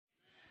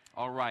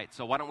All right,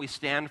 so why don't we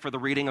stand for the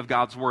reading of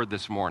God's word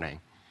this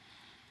morning?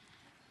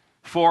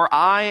 For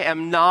I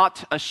am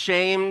not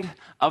ashamed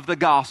of the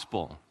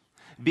gospel,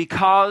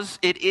 because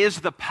it is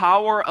the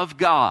power of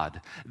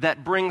God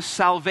that brings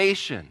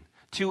salvation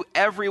to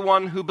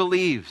everyone who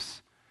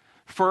believes,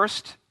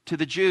 first to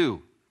the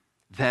Jew,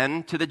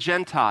 then to the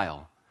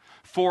Gentile.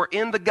 For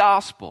in the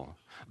gospel,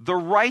 the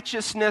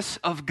righteousness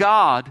of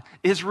God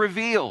is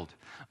revealed,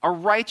 a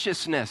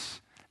righteousness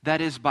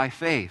that is by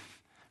faith,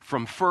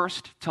 from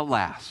first to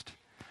last,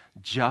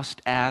 just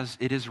as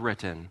it is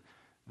written,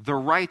 the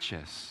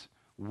righteous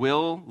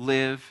will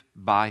live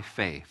by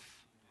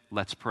faith.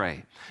 Let's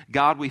pray.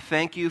 God, we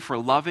thank you for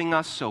loving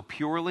us so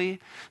purely,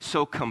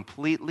 so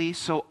completely,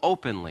 so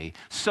openly,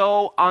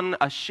 so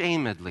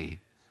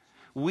unashamedly.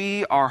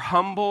 We are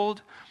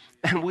humbled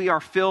and we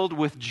are filled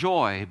with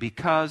joy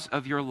because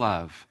of your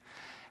love.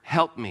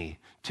 Help me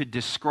to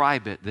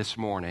describe it this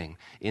morning.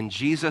 In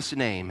Jesus'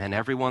 name, and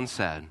everyone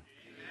said, Amen.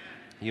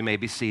 You may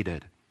be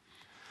seated.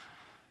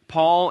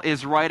 Paul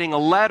is writing a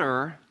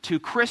letter to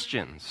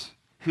Christians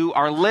who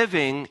are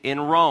living in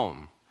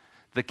Rome,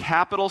 the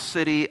capital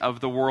city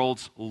of the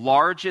world's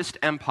largest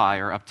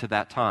empire up to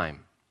that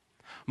time.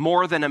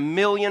 More than 1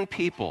 million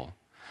people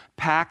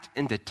packed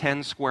into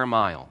 10 square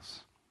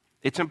miles.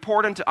 It's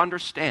important to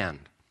understand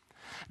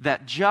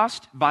that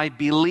just by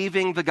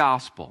believing the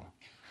gospel,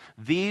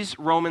 these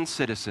Roman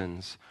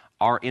citizens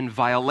are in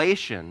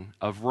violation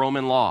of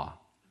Roman law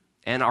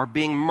and are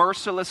being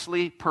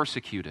mercilessly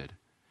persecuted.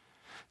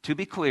 To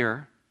be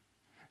clear,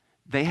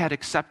 they had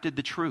accepted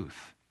the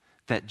truth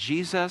that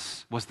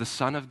Jesus was the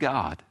Son of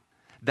God,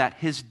 that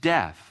his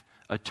death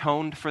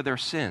atoned for their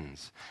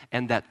sins,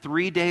 and that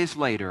 3 days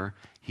later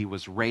he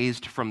was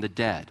raised from the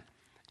dead.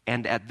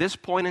 And at this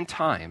point in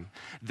time,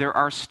 there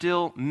are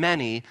still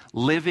many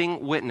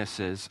living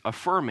witnesses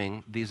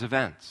affirming these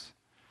events.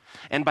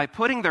 And by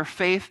putting their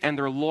faith and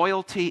their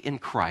loyalty in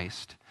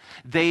Christ,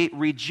 they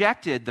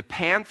rejected the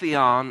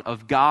pantheon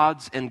of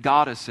gods and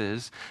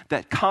goddesses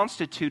that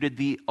constituted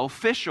the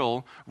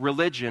official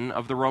religion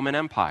of the Roman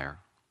Empire.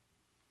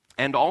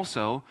 And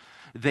also,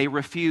 they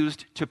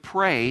refused to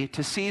pray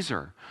to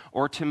Caesar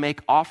or to make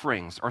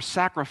offerings or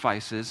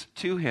sacrifices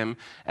to him,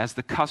 as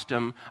the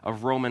custom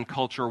of Roman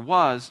culture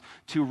was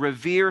to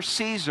revere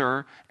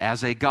Caesar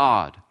as a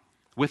god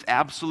with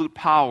absolute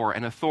power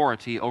and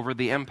authority over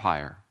the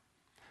empire.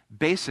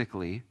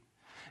 Basically,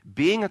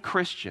 being a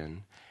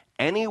Christian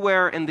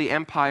anywhere in the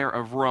empire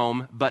of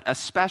Rome, but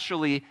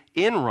especially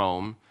in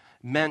Rome,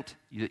 meant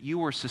that you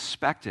were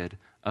suspected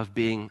of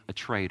being a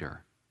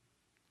traitor.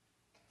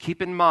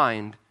 Keep in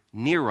mind,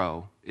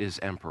 Nero is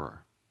emperor.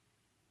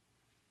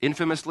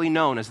 Infamously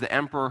known as the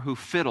emperor who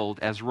fiddled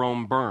as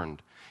Rome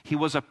burned. He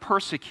was a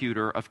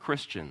persecutor of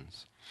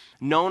Christians,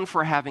 known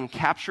for having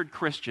captured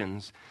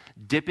Christians,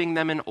 dipping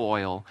them in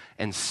oil,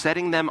 and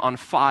setting them on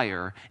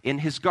fire in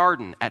his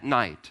garden at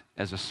night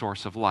as a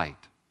source of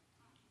light.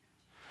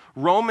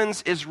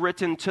 Romans is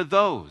written to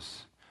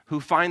those who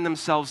find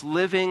themselves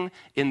living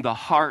in the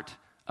heart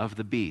of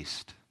the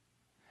beast.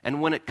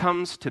 And when it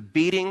comes to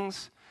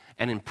beatings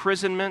and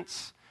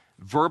imprisonments,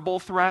 verbal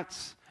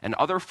threats, and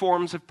other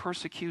forms of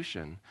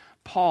persecution,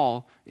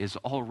 Paul is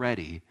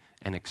already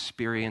an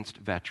experienced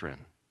veteran.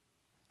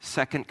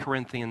 2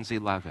 Corinthians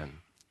 11.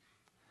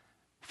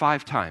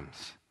 5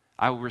 times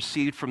I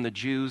received from the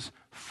Jews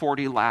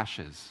 40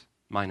 lashes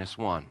minus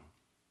 1.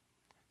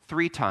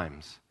 3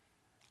 times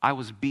I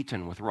was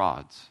beaten with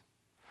rods.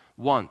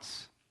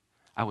 Once,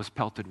 I was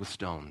pelted with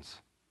stones.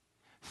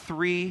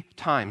 3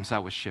 times I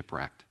was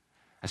shipwrecked.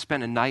 I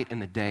spent a night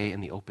and a day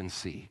in the open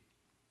sea.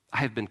 I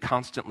have been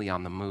constantly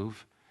on the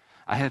move.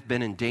 I have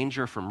been in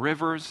danger from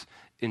rivers,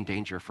 in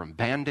danger from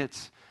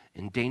bandits,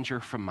 in danger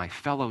from my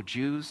fellow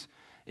Jews,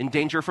 in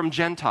danger from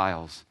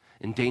Gentiles,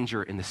 in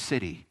danger in the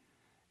city,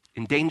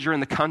 in danger in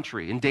the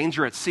country, in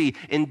danger at sea,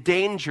 in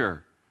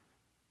danger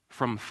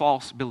from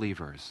false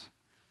believers.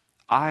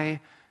 I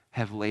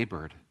have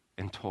labored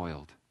and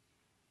toiled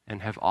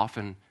and have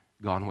often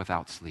gone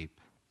without sleep.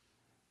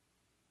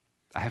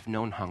 I have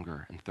known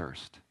hunger and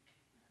thirst,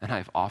 and I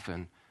have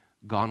often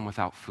gone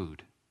without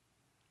food.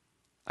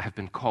 I have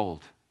been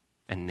cold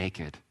and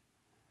naked.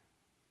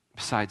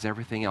 Besides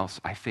everything else,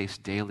 I face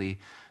daily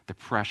the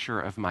pressure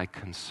of my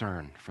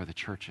concern for the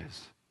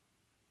churches.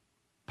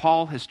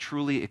 Paul has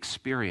truly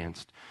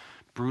experienced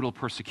brutal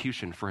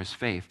persecution for his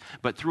faith,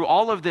 but through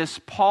all of this,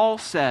 Paul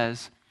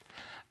says,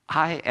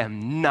 I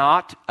am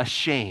not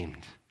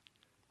ashamed.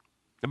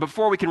 And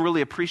before we can really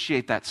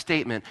appreciate that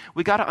statement,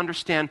 we got to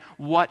understand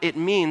what it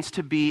means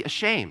to be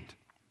ashamed.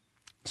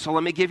 So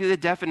let me give you the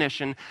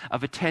definition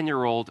of a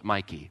 10-year-old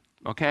Mikey,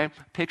 okay?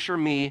 Picture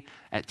me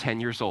at 10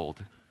 years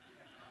old.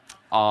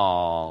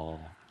 Oh.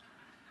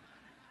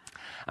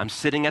 I'm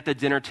sitting at the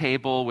dinner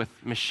table with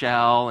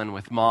Michelle and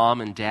with Mom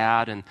and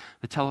Dad, and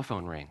the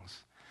telephone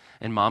rings.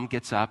 And Mom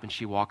gets up and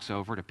she walks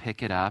over to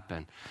pick it up,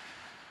 and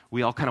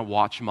we all kind of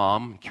watch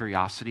Mom,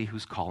 curiosity,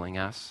 who's calling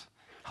us.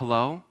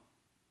 Hello?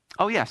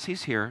 Oh, yes,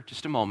 he's here.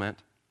 Just a moment.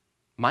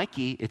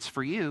 Mikey, it's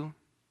for you.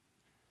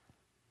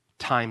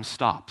 Time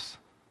stops.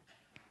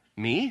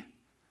 Me?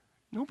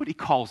 Nobody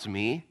calls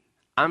me.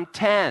 I'm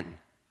 10.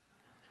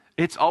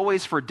 It's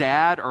always for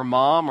dad or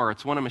mom, or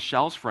it's one of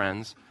Michelle's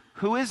friends.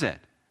 Who is it?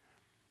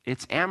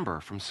 It's Amber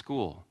from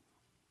school.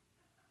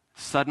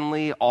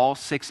 Suddenly, all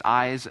 6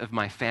 eyes of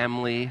my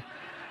family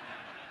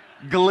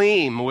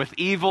gleam with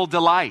evil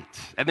delight,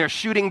 and they're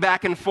shooting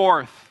back and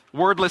forth,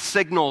 wordless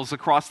signals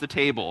across the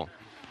table.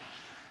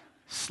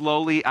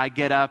 Slowly, I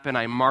get up and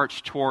I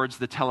march towards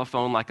the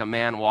telephone like a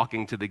man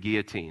walking to the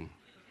guillotine.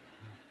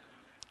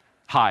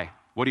 Hi,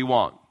 what do you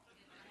want?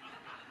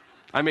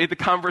 I made the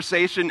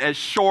conversation as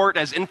short,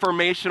 as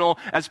informational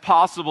as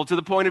possible, to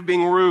the point of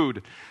being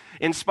rude.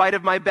 In spite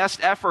of my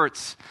best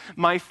efforts,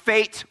 my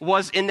fate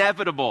was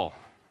inevitable.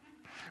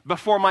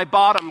 Before my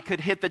bottom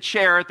could hit the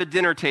chair at the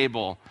dinner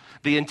table,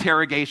 the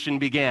interrogation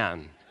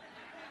began.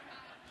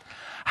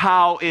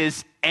 How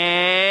is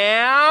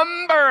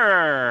Amber?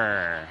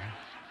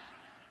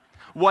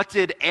 What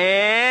did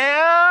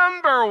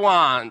Amber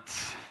want?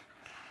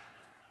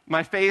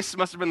 My face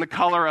must have been the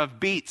color of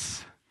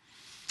beets,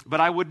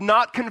 but I would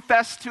not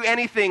confess to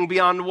anything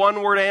beyond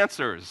one-word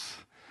answers.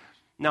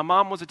 Now,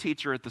 Mom was a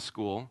teacher at the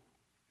school,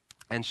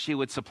 and she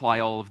would supply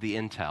all of the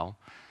intel.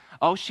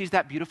 Oh, she's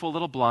that beautiful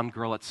little blonde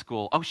girl at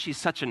school. Oh, she's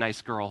such a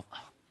nice girl.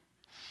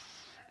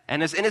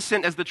 And as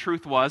innocent as the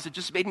truth was, it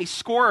just made me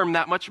squirm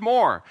that much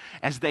more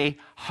as they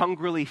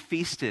hungrily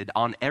feasted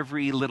on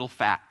every little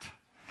fact.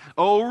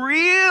 Oh,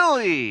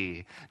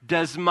 really?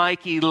 Does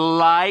Mikey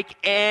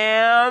like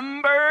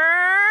Amber?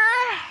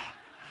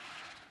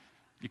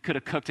 You could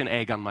have cooked an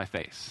egg on my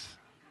face.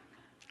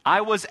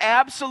 I was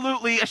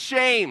absolutely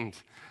ashamed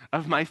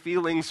of my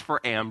feelings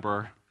for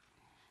Amber.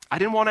 I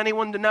didn't want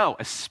anyone to know,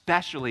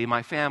 especially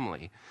my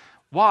family.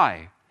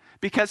 Why?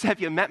 Because have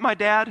you met my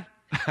dad?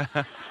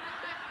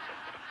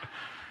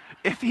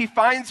 If he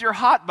finds your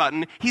hot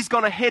button, he's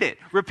going to hit it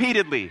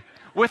repeatedly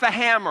with a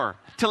hammer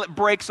till it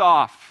breaks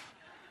off.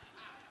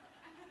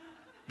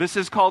 This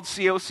is called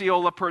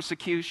Ciociola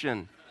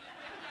persecution.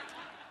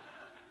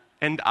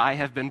 And I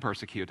have been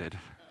persecuted.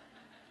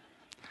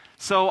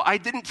 So I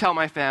didn't tell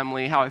my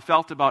family how I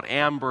felt about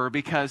Amber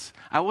because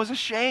I was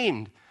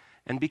ashamed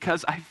and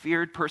because I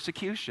feared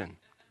persecution.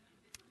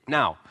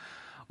 Now,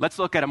 let's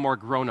look at a more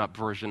grown-up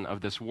version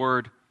of this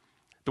word.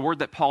 The word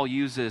that Paul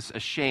uses,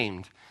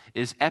 ashamed,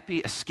 is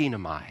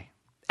epiaskenomai.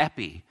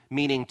 Epi,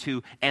 meaning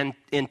to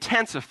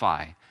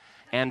intensify,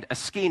 and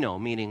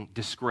askeno, meaning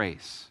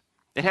disgrace.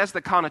 It has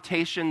the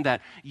connotation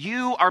that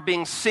you are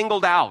being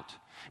singled out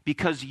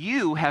because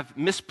you have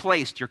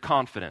misplaced your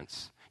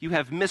confidence. You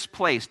have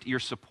misplaced your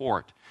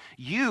support.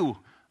 You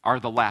are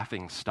the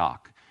laughing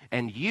stock,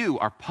 and you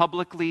are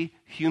publicly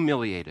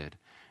humiliated.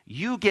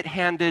 You get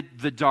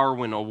handed the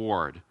Darwin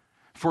Award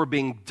for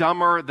being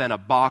dumber than a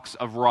box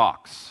of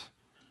rocks,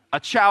 a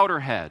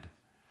chowderhead,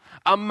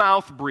 a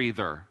mouth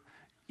breather.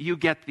 You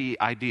get the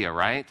idea,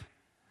 right?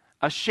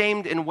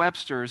 Ashamed in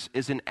Webster's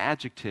is an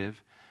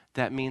adjective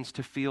that means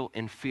to feel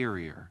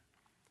inferior,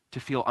 to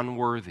feel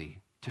unworthy,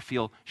 to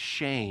feel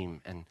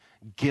shame and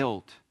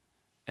guilt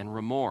and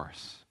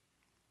remorse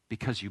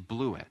because you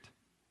blew it,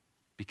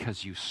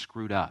 because you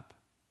screwed up.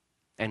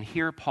 And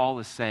here Paul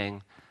is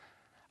saying,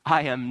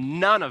 I am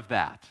none of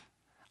that.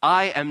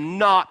 I am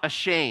not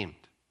ashamed.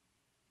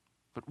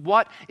 But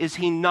what is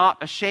he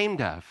not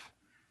ashamed of?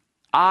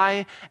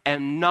 I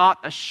am not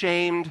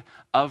ashamed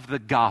of the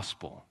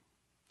gospel.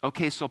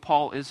 Okay, so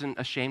Paul isn't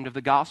ashamed of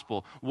the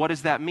gospel. What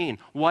does that mean?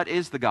 What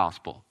is the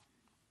gospel?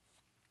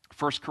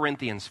 1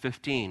 Corinthians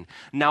 15.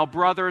 Now,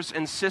 brothers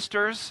and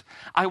sisters,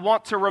 I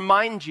want to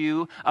remind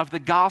you of the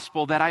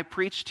gospel that I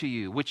preached to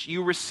you, which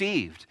you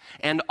received,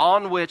 and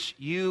on which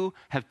you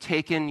have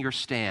taken your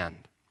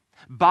stand.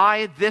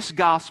 By this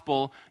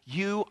gospel,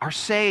 you are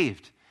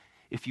saved,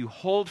 if you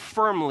hold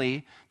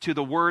firmly to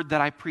the word that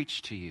I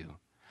preached to you.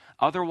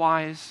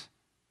 Otherwise,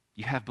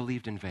 you have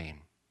believed in vain.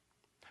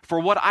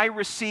 For what I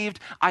received,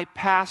 I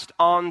passed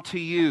on to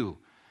you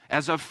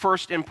as of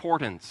first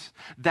importance,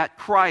 that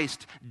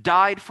Christ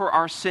died for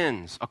our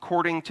sins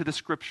according to the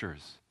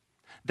Scriptures,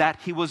 that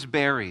he was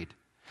buried,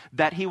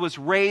 that he was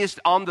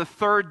raised on the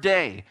third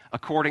day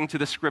according to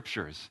the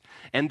Scriptures,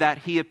 and that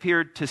he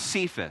appeared to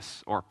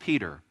Cephas, or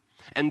Peter,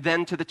 and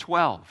then to the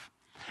 12.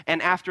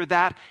 And after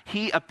that,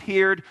 he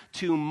appeared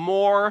to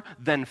more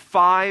than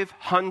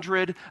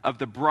 500 of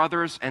the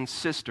brothers and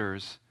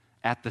sisters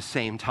at the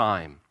same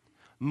time,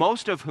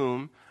 most of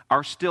whom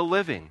are still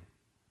living,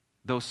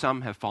 though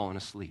some have fallen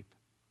asleep.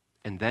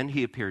 And then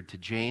he appeared to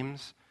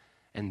James,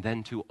 and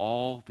then to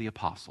all the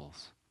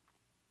apostles.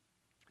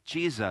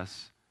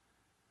 Jesus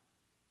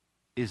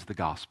is the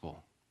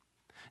gospel.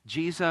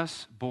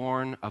 Jesus,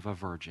 born of a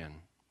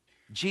virgin.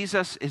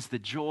 Jesus is the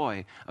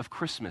joy of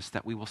Christmas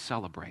that we will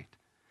celebrate.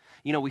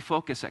 You know, we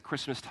focus at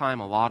Christmas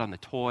time a lot on the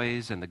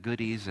toys and the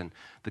goodies and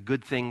the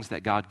good things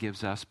that God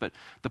gives us, but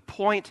the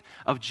point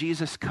of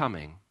Jesus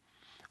coming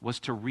was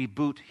to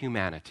reboot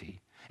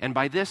humanity. And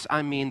by this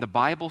I mean the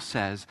Bible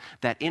says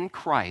that in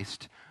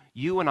Christ,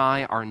 you and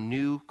I are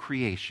new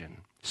creation,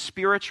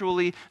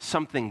 spiritually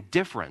something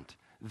different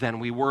than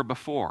we were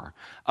before,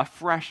 a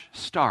fresh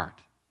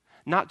start,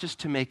 not just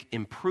to make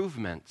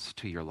improvements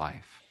to your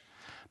life,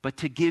 but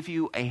to give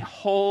you a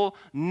whole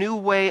new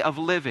way of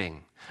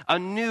living, a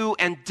new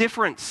and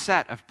different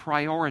set of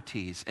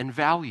priorities and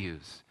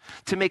values,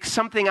 to make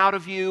something out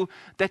of you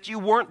that you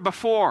weren't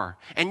before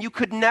and you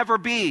could never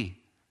be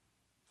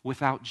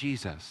without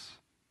Jesus.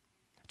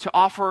 To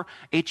offer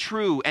a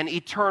true and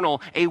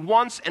eternal, a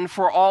once and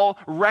for all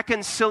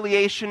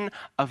reconciliation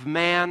of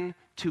man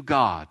to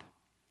God.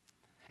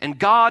 And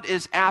God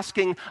is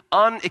asking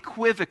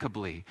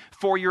unequivocally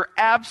for your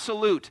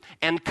absolute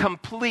and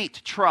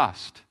complete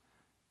trust.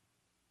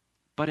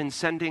 But in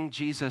sending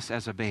Jesus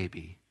as a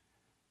baby,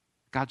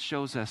 God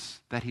shows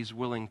us that he's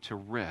willing to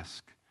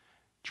risk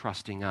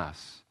trusting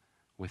us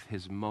with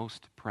his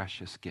most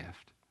precious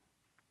gift.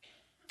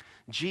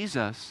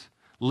 Jesus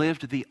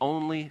lived the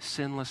only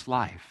sinless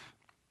life.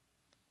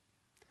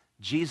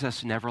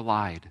 Jesus never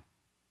lied.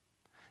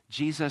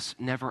 Jesus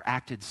never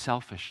acted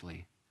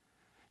selfishly.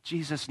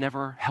 Jesus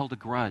never held a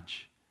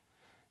grudge.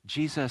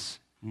 Jesus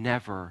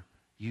never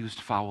used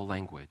foul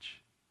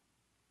language.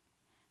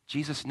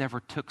 Jesus never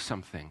took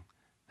something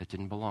that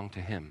didn't belong to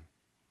him.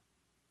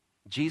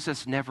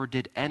 Jesus never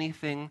did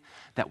anything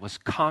that was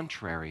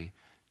contrary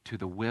to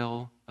the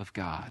will of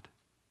God.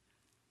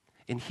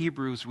 In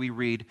Hebrews, we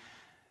read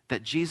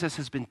that Jesus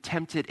has been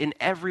tempted in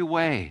every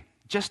way,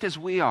 just as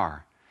we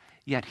are,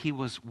 yet he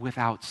was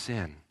without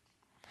sin.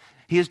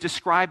 He is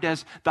described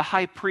as the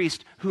high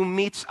priest who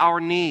meets our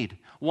need,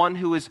 one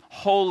who is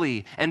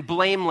holy and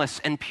blameless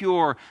and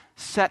pure,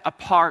 set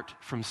apart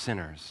from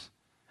sinners,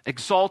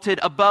 exalted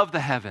above the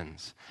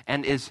heavens,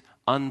 and is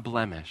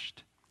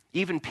unblemished.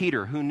 Even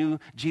Peter, who knew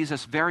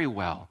Jesus very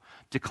well,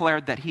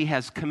 declared that he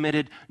has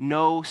committed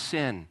no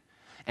sin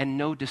and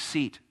no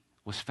deceit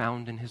was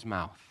found in his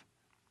mouth.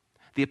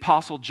 The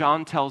Apostle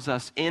John tells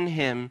us in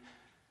him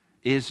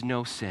is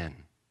no sin.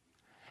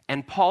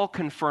 And Paul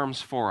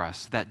confirms for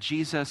us that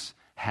Jesus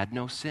had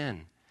no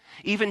sin.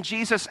 Even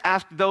Jesus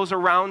asked those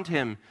around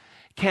him,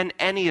 "Can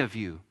any of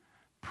you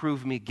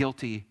prove me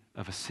guilty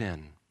of a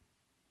sin?"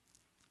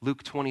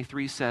 Luke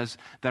 23 says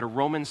that a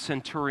Roman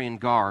centurion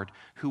guard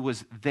who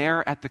was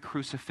there at the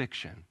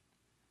crucifixion,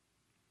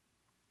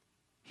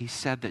 he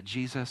said that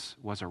Jesus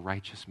was a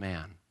righteous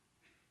man.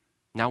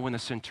 Now when the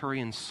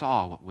centurion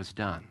saw what was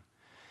done,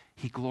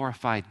 he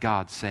glorified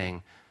God,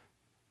 saying,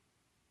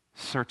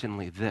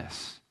 "Certainly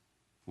this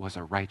was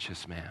a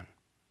righteous man."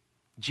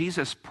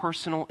 Jesus'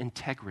 personal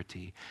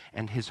integrity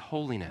and his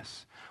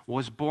holiness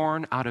was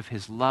born out of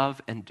his love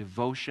and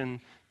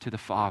devotion to the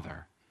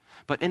Father.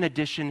 But in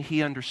addition,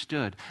 he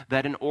understood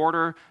that in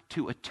order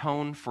to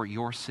atone for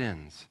your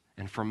sins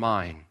and for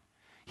mine,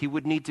 he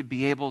would need to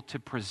be able to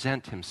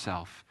present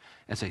himself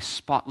as a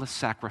spotless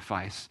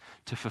sacrifice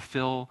to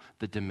fulfill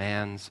the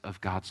demands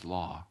of God's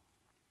law.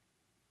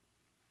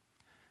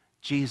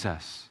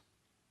 Jesus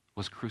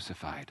was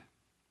crucified,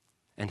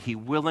 and he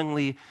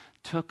willingly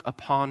took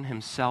upon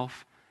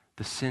himself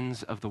the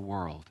sins of the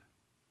world.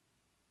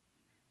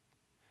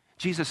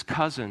 Jesus'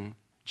 cousin,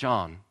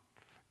 John,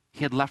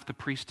 he had left the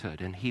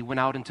priesthood, and he went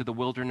out into the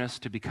wilderness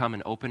to become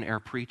an open-air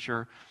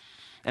preacher.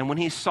 And when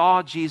he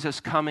saw Jesus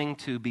coming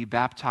to be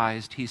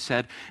baptized, he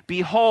said,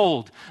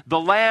 "Behold, the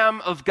Lamb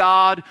of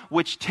God,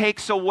 which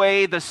takes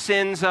away the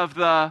sins of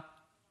the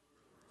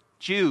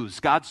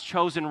Jews," God's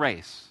chosen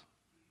race.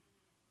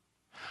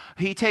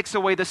 He takes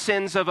away the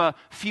sins of a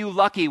few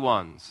lucky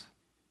ones.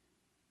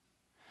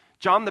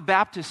 John the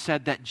Baptist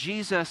said that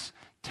Jesus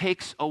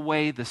takes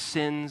away the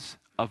sins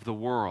of the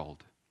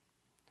world.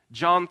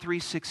 John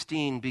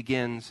 3:16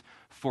 begins,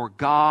 "For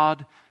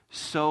God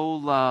so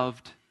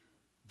loved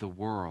the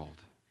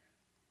world."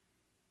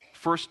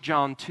 1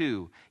 John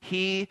 2,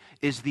 "He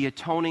is the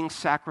atoning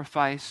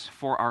sacrifice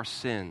for our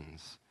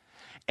sins,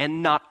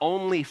 and not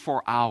only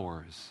for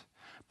ours,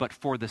 but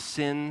for the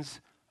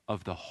sins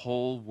of the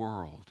whole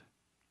world."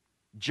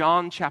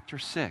 John chapter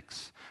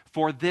 6,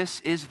 "For this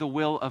is the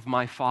will of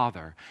my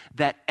Father,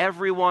 that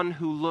everyone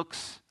who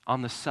looks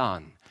on the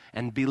Son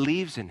and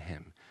believes in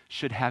him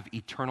should have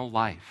eternal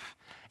life,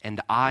 and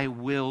I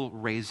will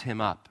raise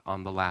him up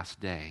on the last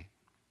day."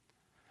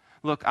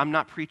 Look, I'm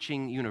not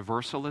preaching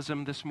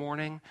universalism this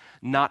morning.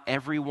 Not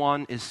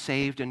everyone is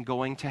saved and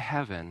going to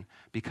heaven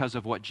because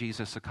of what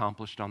Jesus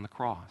accomplished on the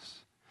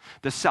cross.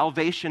 The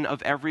salvation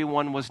of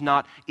everyone was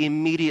not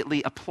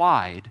immediately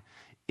applied,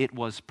 it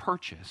was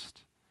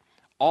purchased.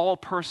 All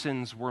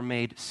persons were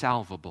made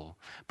salvable,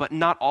 but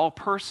not all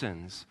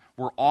persons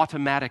were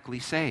automatically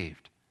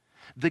saved.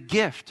 The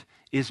gift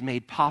is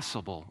made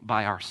possible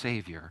by our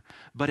Savior,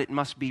 but it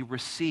must be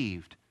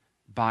received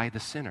by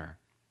the sinner.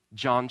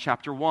 John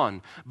chapter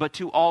 1, "But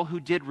to all who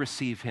did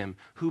receive him,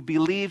 who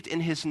believed in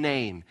his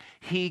name,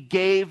 he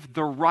gave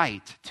the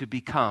right to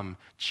become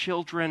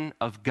children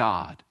of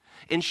God."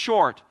 In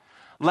short,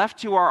 left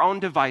to our own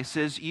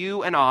devices,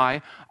 you and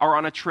I are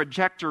on a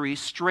trajectory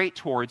straight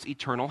towards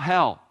eternal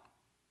hell.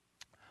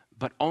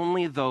 But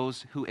only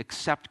those who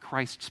accept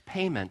Christ's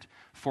payment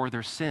for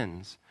their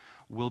sins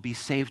will be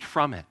saved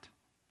from it.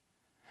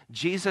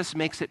 Jesus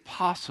makes it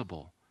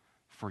possible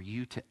for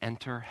you to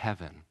enter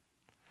heaven.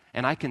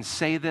 And I can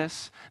say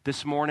this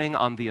morning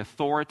on the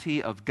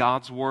authority of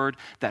God's word,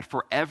 that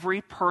for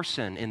every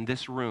person in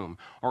this room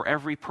or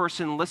every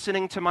person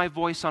listening to my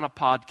voice on a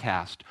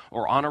podcast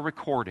or on a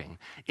recording,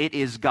 it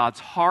is God's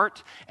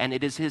heart and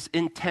it is his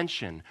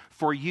intention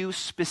for you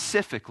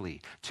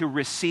specifically to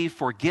receive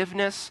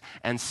forgiveness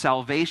and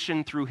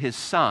salvation through his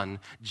Son,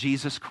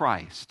 Jesus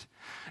Christ.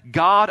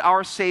 God,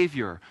 our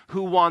Savior,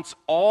 who wants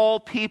all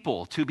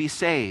people to be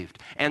saved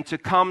and to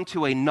come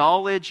to a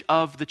knowledge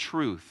of the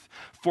truth.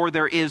 For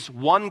there is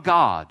one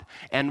God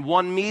and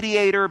one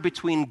mediator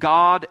between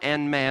God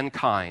and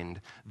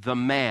mankind, the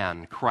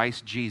man,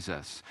 Christ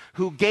Jesus,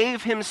 who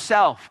gave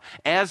himself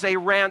as a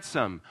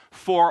ransom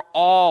for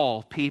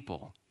all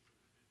people.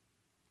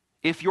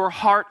 If your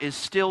heart is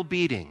still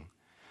beating,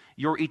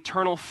 your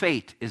eternal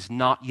fate is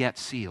not yet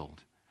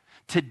sealed.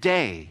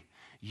 Today,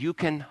 you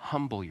can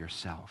humble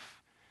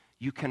yourself.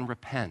 You can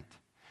repent.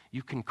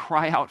 You can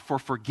cry out for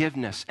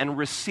forgiveness and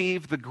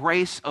receive the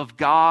grace of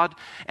God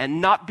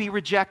and not be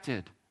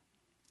rejected.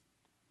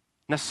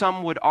 Now,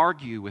 some would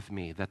argue with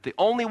me that the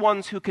only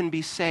ones who can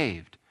be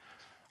saved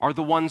are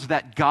the ones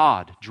that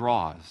God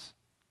draws.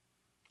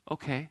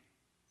 Okay,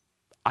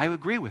 I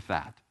agree with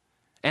that.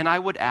 And I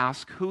would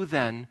ask, who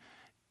then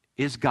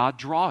is God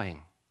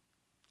drawing?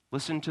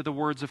 Listen to the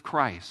words of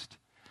Christ.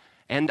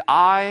 And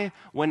I,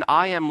 when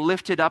I am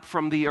lifted up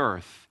from the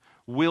earth,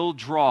 will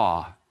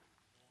draw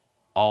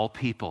all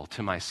people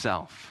to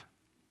myself.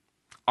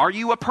 Are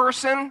you a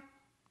person?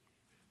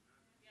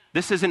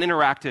 This is an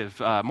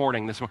interactive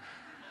morning this morning.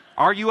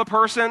 Are you a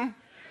person?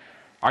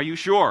 Are you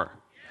sure?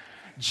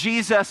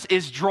 Jesus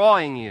is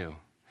drawing you.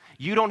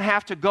 You don't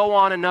have to go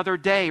on another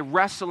day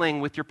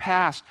wrestling with your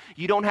past.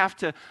 You don't have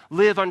to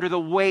live under the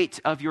weight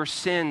of your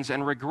sins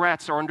and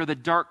regrets or under the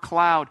dark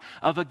cloud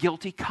of a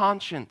guilty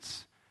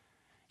conscience.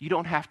 You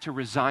don't have to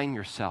resign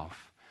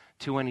yourself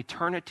to an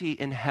eternity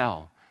in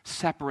hell,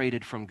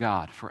 separated from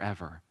God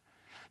forever.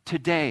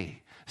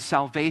 Today,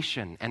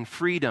 salvation and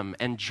freedom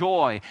and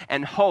joy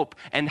and hope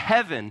and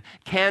heaven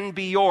can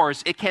be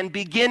yours. It can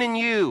begin in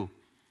you,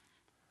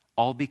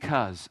 all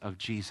because of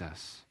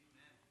Jesus.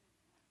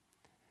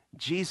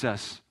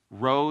 Jesus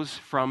rose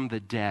from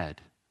the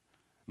dead.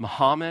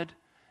 Muhammad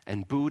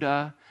and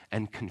Buddha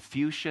and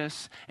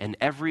Confucius and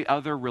every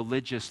other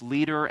religious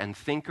leader and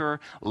thinker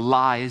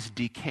lies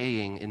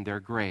decaying in their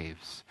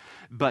graves.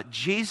 But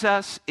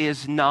Jesus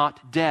is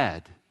not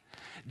dead.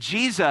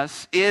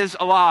 Jesus is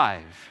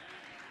alive.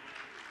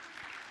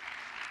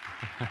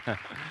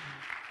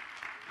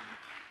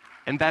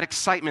 And that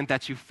excitement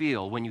that you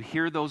feel when you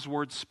hear those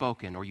words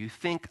spoken or you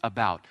think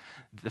about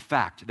the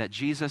fact that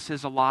Jesus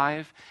is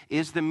alive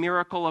is the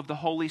miracle of the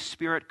Holy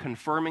Spirit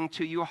confirming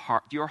to your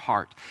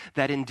heart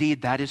that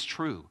indeed that is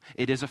true.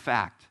 It is a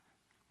fact.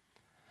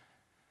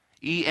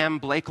 E.M.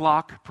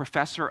 Blakelock,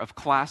 professor of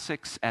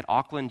classics at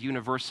Auckland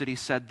University,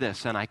 said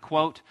this, and I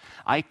quote,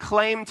 "I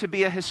claim to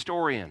be a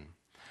historian.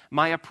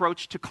 My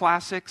approach to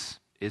classics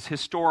is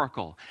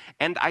historical,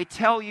 and I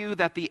tell you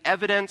that the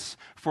evidence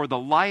for the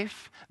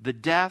life, the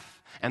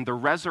death, and the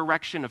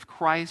resurrection of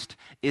Christ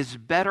is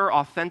better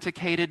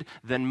authenticated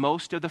than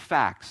most of the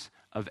facts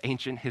of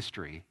ancient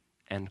history,"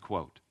 end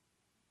quote.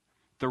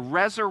 The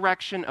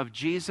resurrection of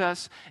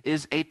Jesus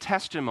is a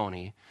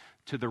testimony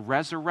to the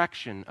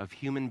resurrection of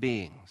human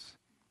beings.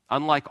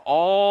 Unlike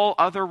all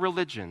other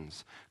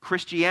religions,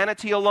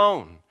 Christianity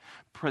alone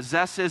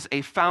possesses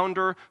a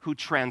founder who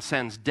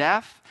transcends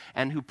death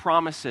and who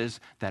promises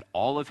that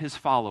all of his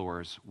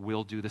followers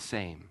will do the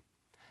same.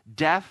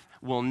 Death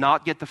will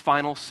not get the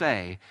final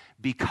say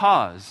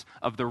because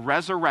of the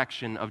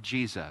resurrection of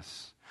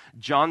Jesus.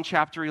 John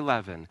chapter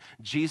 11,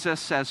 Jesus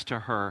says to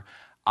her,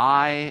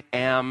 "I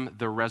am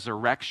the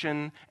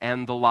resurrection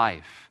and the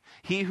life.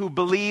 He who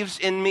believes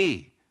in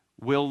me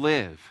will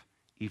live,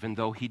 even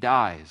though he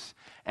dies.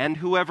 And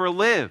whoever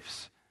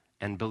lives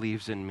and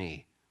believes in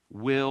me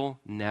will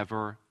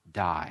never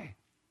die."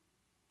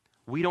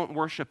 We don't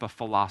worship a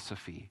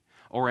philosophy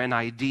or an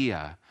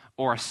idea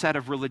or a set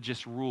of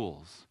religious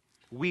rules.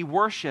 We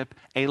worship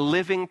a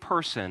living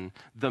person,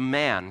 the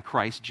man,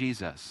 Christ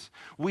Jesus.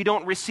 We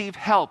don't receive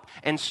help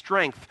and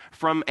strength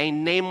from a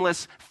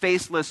nameless,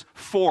 faceless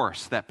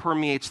force that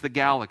permeates the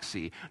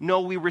galaxy. No,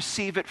 we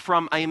receive it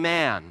from a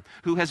man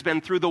who has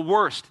been through the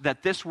worst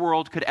that this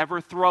world could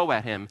ever throw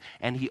at him,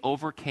 and he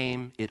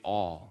overcame it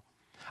all.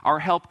 Our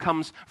help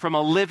comes from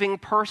a living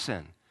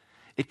person.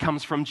 It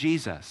comes from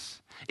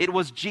Jesus. It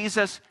was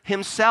Jesus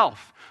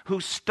himself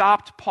who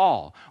stopped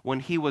Paul when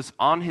he was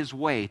on his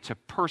way to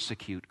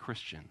persecute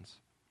Christians.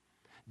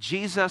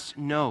 Jesus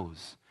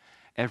knows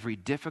every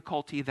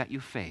difficulty that you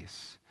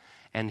face,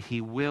 and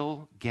he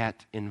will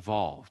get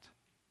involved.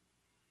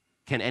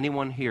 Can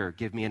anyone here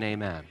give me an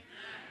amen?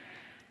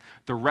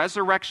 The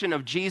resurrection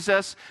of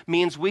Jesus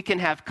means we can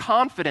have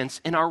confidence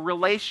in our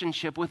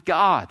relationship with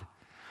God.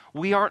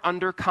 We aren't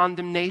under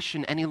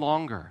condemnation any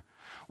longer.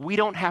 We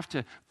don't have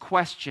to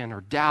question or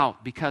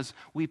doubt because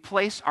we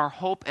place our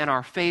hope and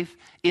our faith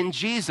in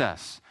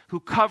Jesus, who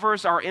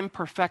covers our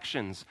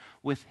imperfections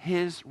with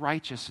his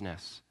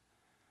righteousness.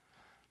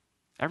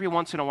 Every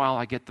once in a while,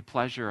 I get the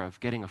pleasure of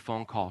getting a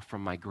phone call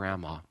from my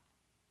grandma.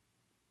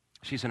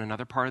 She's in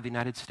another part of the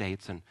United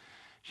States, and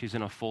she's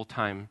in a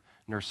full-time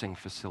nursing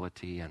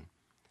facility, and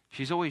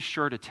she's always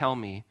sure to tell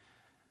me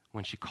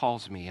when she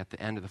calls me at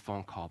the end of the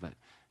phone call that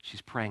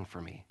she's praying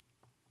for me.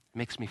 It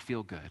makes me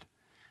feel good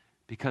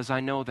because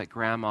I know that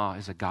Grandma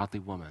is a godly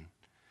woman.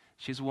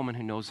 She's a woman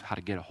who knows how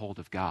to get a hold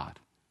of God.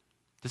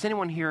 Does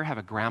anyone here have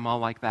a grandma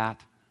like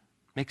that?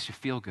 Makes you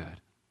feel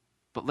good.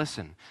 But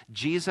listen,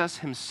 Jesus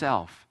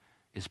himself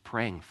is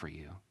praying for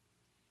you.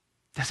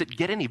 Does it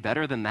get any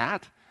better than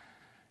that?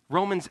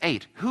 Romans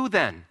 8, who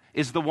then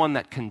is the one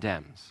that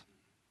condemns?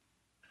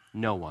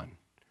 No one.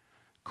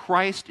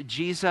 Christ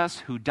Jesus,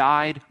 who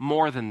died,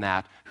 more than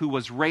that, who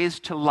was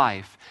raised to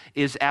life,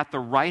 is at the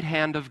right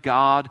hand of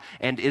God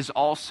and is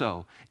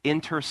also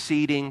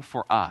interceding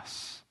for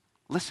us.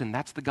 Listen,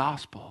 that's the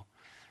gospel.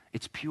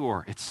 It's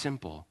pure, it's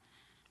simple.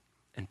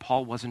 And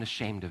Paul wasn't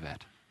ashamed of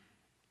it.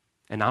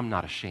 And I'm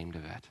not ashamed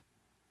of it.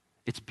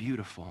 It's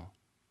beautiful.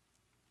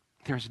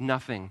 There's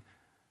nothing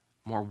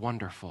more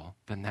wonderful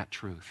than that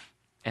truth.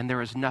 And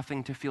there is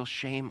nothing to feel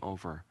shame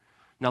over.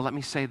 Now let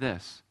me say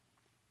this.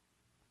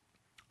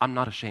 I'm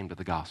not ashamed of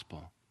the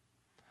gospel.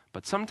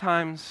 But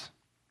sometimes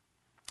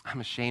I'm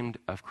ashamed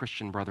of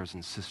Christian brothers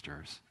and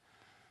sisters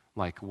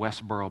like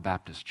Westboro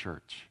Baptist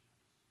Church.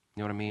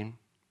 You know what I mean?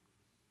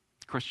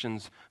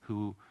 Christians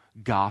who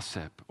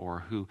gossip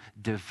or who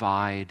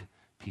divide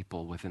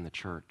people within the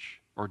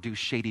church or do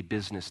shady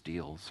business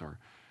deals or,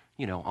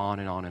 on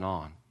and on and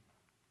on.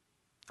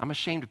 I'm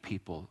ashamed of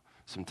people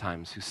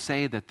sometimes who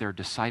say that they're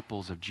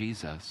disciples of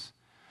Jesus,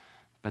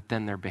 but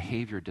then their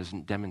behavior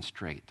doesn't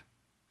demonstrate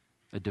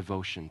a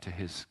devotion to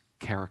his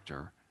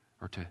character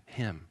or to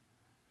him.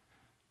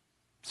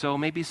 So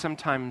maybe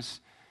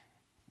sometimes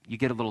you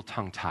get a little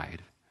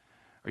tongue-tied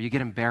or you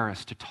get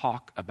embarrassed to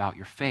talk about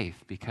your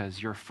faith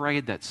because you're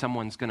afraid that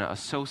someone's going to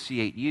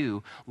associate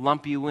you,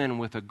 lump you in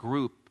with a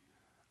group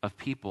of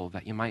people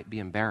that you might be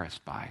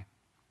embarrassed by.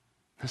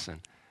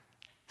 Listen,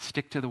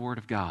 stick to the Word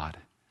of God.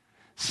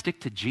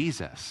 Stick to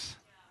Jesus.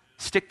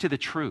 Stick to the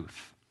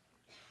truth.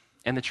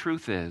 And the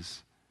truth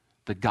is,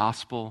 the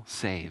gospel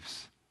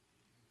saves.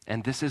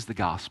 And this is the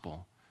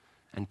gospel.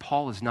 And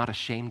Paul is not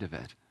ashamed of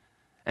it.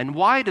 And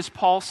why does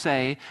Paul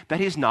say that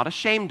he's not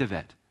ashamed of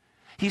it?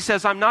 He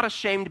says, I'm not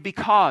ashamed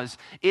because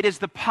it is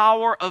the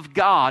power of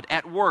God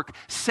at work,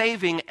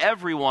 saving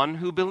everyone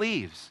who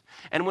believes.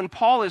 And when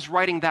Paul is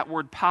writing that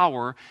word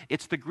power,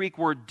 it's the Greek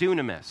word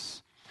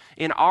dunamis.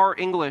 In our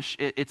English,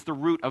 it's the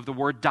root of the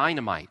word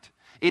dynamite.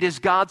 It is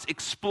God's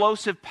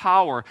explosive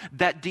power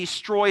that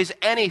destroys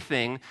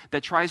anything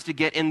that tries to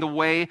get in the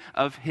way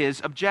of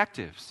his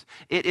objectives.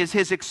 It is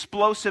his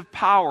explosive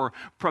power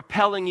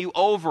propelling you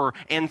over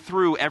and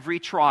through every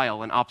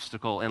trial and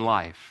obstacle in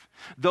life.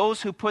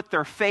 Those who put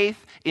their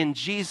faith in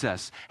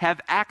Jesus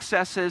have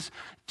accesses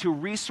to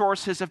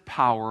resources of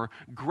power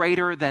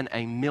greater than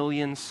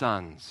 1,000,000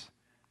 suns.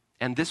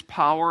 And this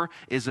power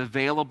is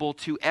available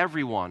to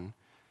everyone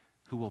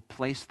who will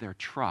place their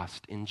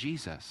trust in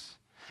Jesus.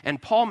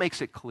 And Paul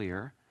makes it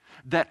clear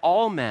that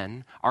all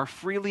men are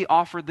freely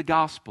offered the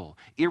gospel,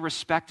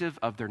 irrespective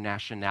of their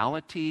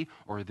nationality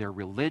or their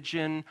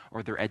religion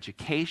or their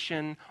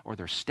education or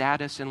their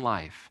status in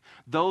life.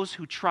 Those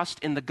who trust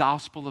in the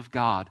gospel of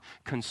God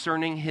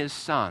concerning his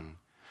Son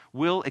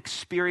will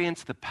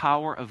experience the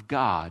power of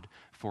God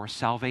for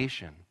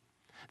salvation.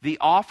 The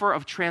offer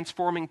of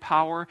transforming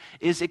power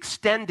is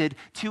extended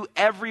to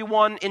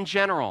everyone in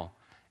general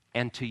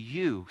and to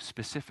you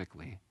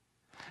specifically.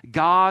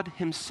 God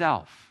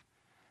himself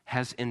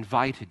has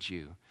invited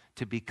you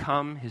to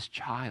become his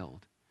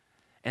child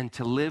and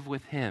to live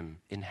with him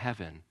in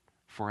heaven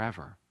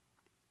forever.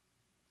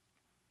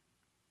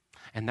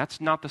 And that's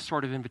not the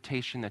sort of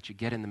invitation that you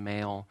get in the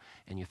mail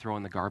and you throw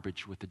in the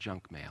garbage with the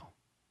junk mail.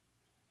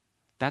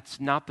 That's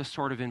not the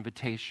sort of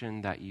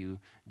invitation that you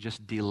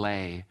just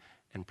delay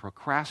and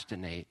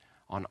procrastinate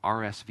on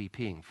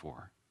RSVPing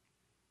for,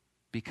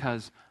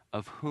 because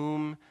of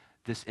whom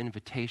this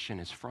invitation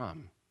is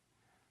from,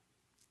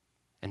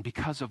 and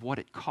because of what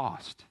it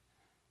cost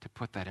to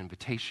put that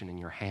invitation in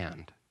your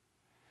hand.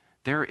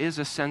 There is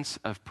a sense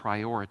of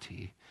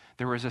priority.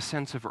 There is a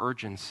sense of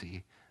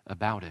urgency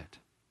about it.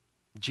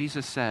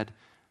 Jesus said,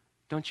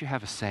 don't you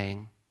have a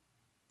saying?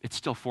 It's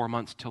still 4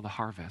 months till the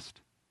harvest.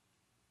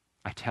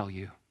 I tell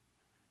you,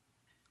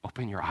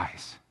 open your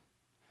eyes.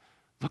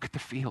 Look at the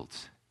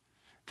fields.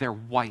 They're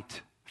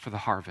white for the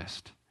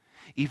harvest.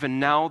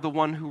 Even now the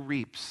one who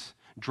reaps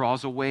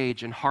draws a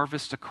wage and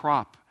harvests a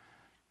crop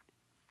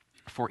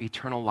for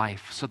eternal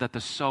life, so that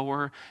the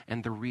sower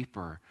and the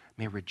reaper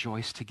may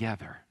rejoice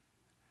together.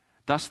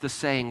 Thus the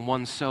saying,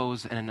 one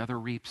sows and another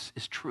reaps,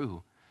 is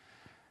true.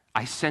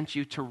 I sent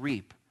you to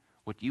reap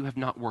what you have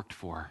not worked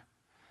for.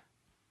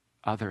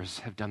 Others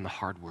have done the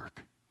hard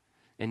work,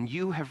 and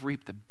you have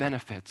reaped the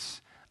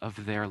benefits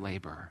of their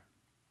labor.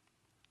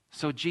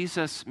 So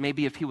Jesus,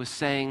 maybe if he was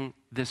saying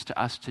this to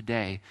us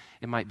today,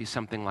 it might be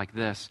something like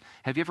this.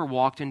 Have you ever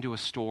walked into a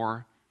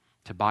store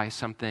to buy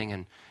something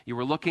and you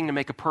were looking to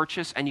make a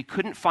purchase and you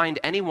couldn't find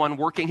anyone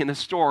working in the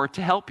store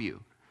to help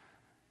you?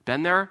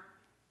 Been there?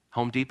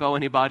 Home Depot,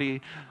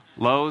 anybody?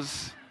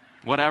 Lowe's?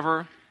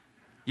 Whatever?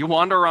 You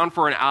wander around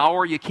for an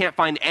hour, you can't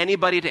find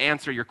anybody to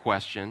answer your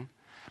question.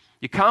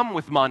 You come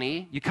with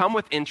money, you come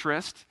with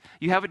interest,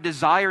 you have a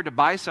desire to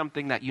buy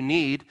something that you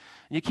need,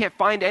 and you can't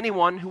find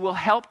anyone who will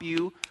help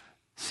you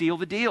seal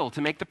the deal,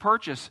 to make the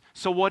purchase.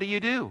 So what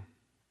do?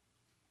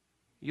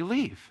 You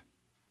leave.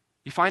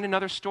 You find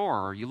another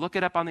store, or you look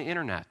it up on the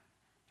internet.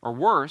 Or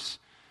worse,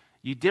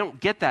 you don't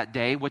get that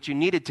day what you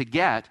needed to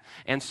get,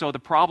 and so the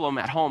problem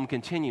at home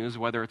continues,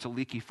 whether it's a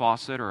leaky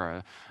faucet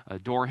or a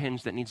door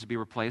hinge that needs to be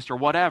replaced or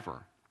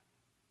whatever.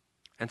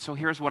 And so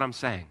here's what I'm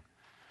saying.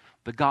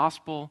 The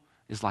gospel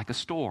is like a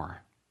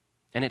store,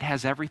 and it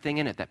has everything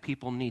in it that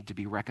people need to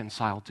be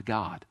reconciled to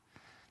God,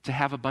 to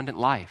have abundant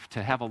life,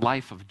 to have a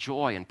life of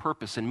joy and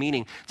purpose and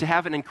meaning, to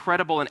have an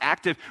incredible and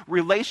active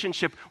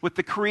relationship with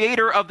the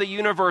creator of the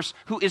universe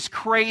who is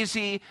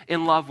crazy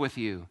in love with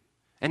you.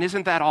 And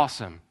isn't that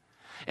awesome?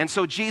 And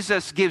so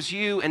Jesus gives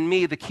you and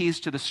me the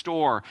keys to the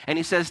store, and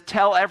he says,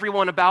 tell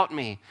everyone about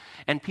me,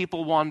 and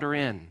people wander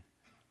in.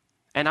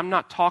 And I'm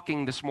not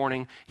talking this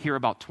morning here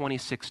about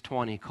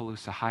 2620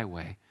 Calusa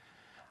Highway.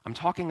 I'm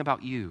talking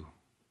about you.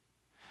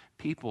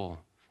 People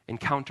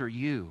encounter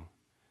you.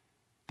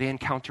 They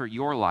encounter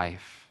your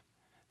life.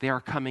 They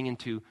are coming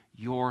into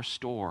your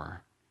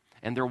store.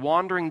 And they're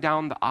wandering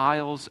down the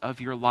aisles of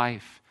your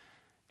life,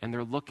 and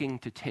they're looking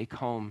to take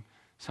home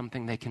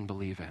something they can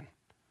believe in,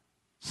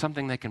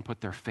 something they can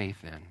put their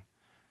faith in.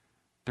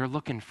 They're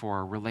looking for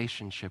a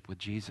relationship with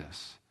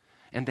Jesus.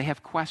 And they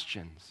have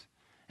questions,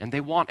 and they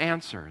want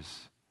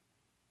answers.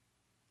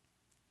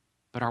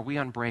 But are we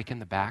on break in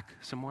the back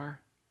somewhere?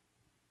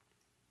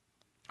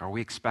 Are we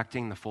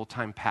expecting the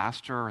full-time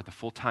pastor or the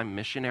full-time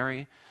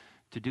missionary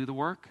to do the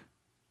work?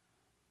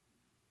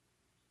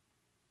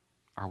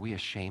 Are we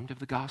ashamed of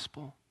the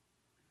gospel?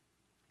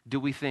 Do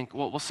we think,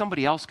 well,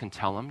 somebody else can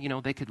tell them. You know,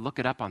 they could look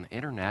it up on the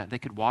internet. They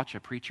could watch a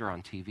preacher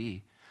on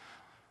TV.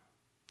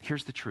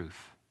 Here's the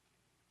truth.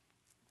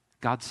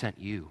 God sent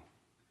you.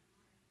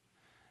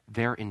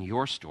 They're in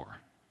your store.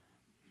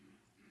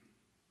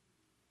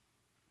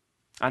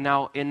 And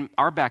now, in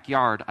our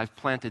backyard, I've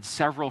planted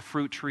several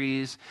fruit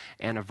trees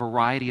and a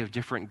variety of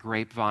different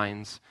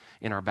grapevines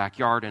in our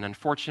backyard. And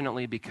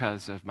unfortunately,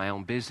 because of my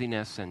own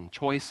busyness and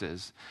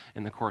choices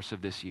in the course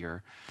of this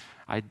year,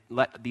 I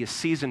let the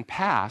season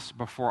pass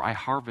before I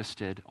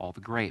harvested all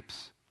the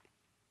grapes.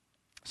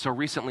 So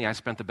recently, I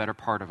spent the better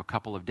part of a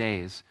couple of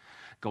days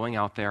going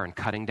out there and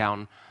cutting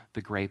down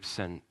the grapes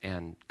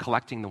and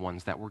collecting the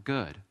ones that were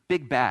good.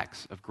 Big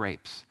bags of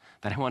grapes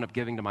that I wound up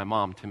giving to my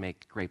mom to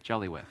make grape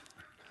jelly with.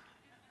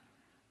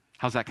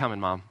 How's that coming,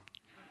 Mom?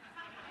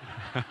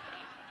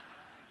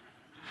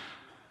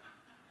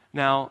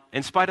 Now,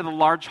 in spite of the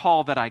large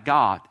haul that I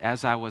got,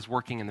 as I was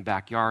working in the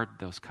backyard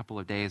those couple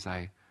of days,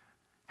 I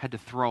had to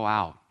throw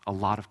out a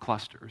lot of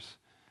clusters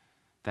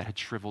that had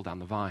shriveled on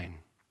the vine.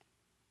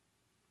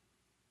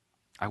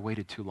 I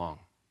waited too long.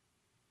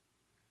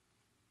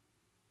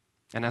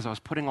 And as I was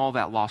putting all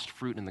that lost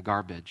fruit in the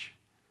garbage,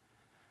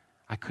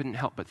 I couldn't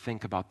help but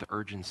think about the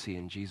urgency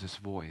in Jesus'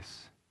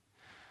 voice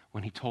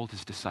when he told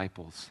his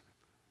disciples,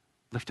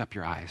 lift up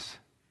your eyes.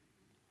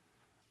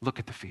 Look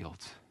at the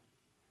fields.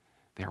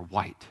 They are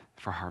white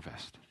for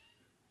harvest.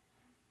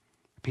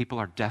 People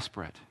are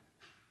desperate.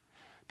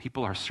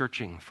 People are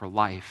searching for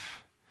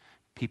life.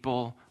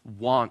 People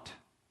want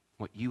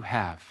what you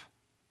have.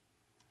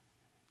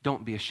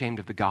 Don't be ashamed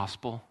of the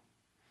gospel.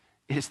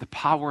 It is the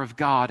power of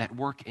God at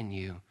work in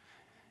you.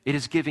 It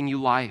is giving you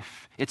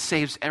life. It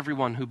saves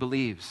everyone who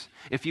believes.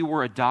 If you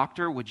were a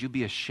doctor, would you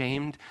be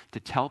ashamed to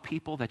tell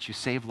people that you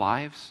save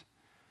lives?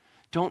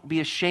 Don't be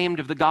ashamed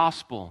of the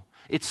gospel.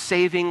 It's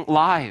saving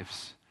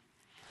lives.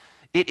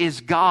 It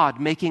is God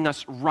making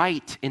us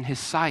right in his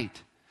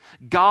sight.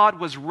 God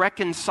was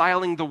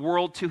reconciling the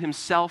world to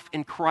himself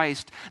in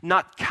Christ,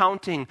 not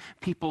counting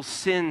people's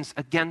sins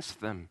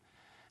against them.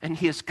 And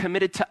he has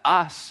committed to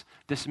us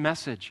this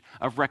message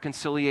of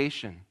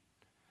reconciliation.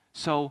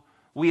 So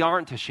we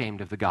aren't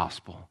ashamed of the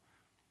gospel.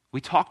 We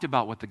talked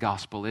about what the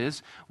gospel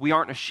is. We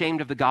aren't ashamed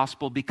of the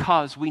gospel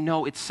because we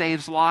know it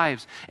saves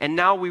lives. And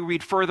now we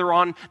read further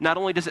on, not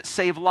only does it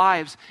save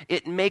lives,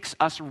 it makes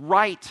us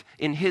right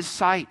in his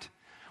sight.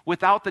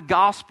 Without the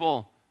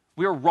gospel,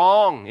 we're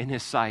wrong in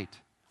his sight.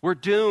 We're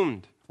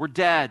doomed. We're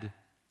dead.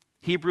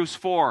 Hebrews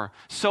 4.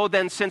 So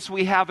then, since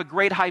we have a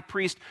great high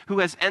priest who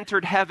has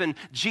entered heaven,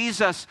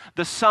 Jesus,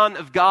 the Son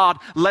of God,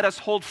 let us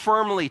hold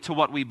firmly to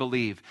what we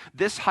believe.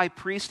 This high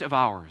priest of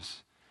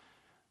ours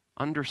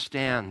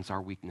understands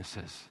our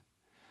weaknesses,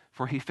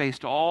 for he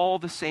faced all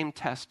the same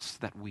tests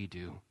that we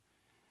do,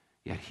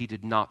 yet he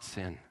did not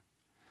sin.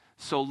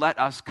 So let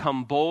us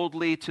come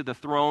boldly to the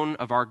throne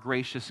of our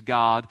gracious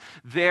God.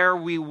 There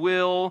we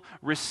will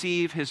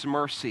receive his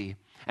mercy,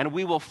 and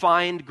we will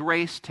find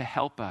grace to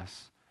help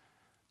us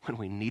when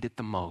we need it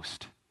the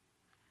most.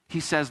 He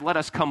says, let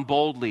us come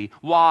boldly.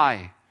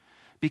 Why?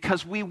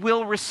 Because we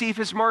will receive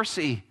his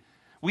mercy.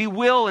 We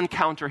will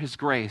encounter his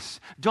grace.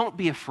 Don't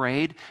be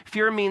afraid.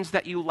 Fear means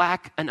that you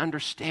lack an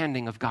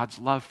understanding of God's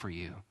love for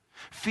you.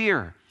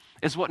 Fear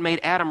is what made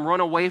Adam run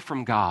away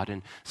from God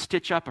and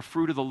stitch up a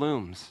Fruit of the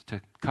Looms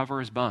to cover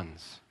his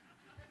buns.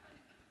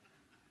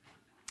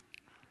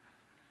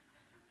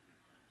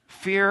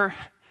 Fear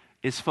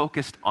is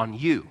focused on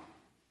you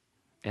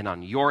and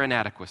on your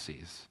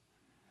inadequacies.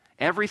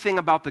 Everything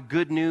about the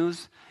good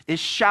news is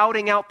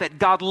shouting out that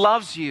God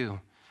loves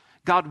you.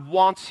 God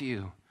wants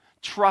you.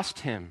 Trust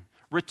him.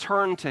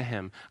 Return to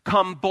him.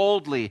 Come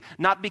boldly,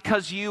 not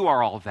because you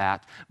are all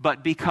that,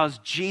 but because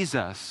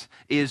Jesus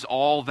is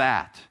all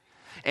that.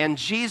 And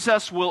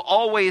Jesus will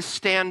always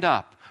stand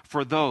up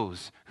for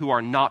those who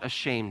are not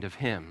ashamed of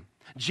him.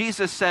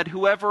 Jesus said,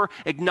 "Whoever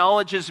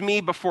acknowledges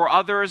me before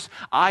others,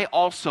 I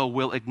also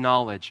will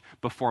acknowledge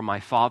before my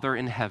Father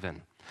in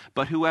heaven.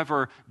 But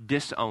whoever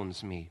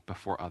disowns me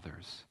before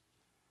others,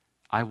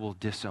 I will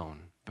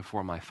disown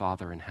before my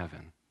Father in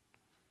heaven."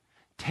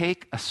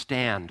 Take a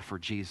stand for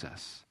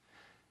Jesus,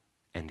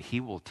 and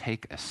he will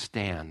take a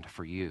stand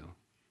for you.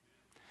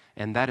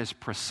 And that is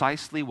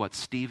precisely what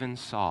Stephen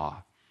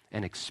saw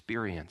and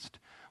experienced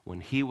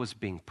when he was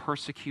being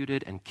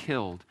persecuted and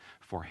killed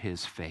for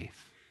his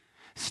faith.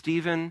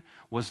 Stephen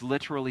was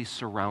literally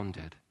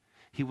surrounded.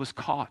 He was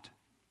caught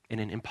in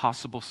an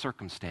impossible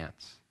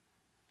circumstance.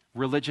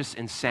 Religious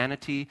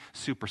insanity,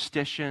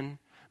 superstition,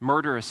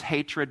 murderous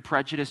hatred,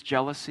 prejudice,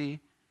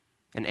 jealousy,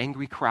 an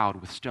angry crowd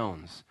with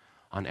stones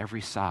on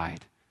every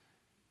side.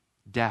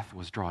 Death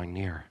was drawing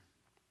near.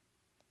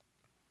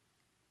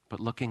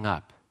 But looking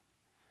up,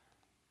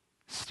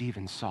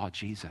 Stephen saw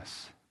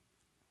Jesus.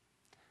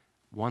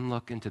 One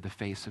look into the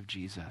face of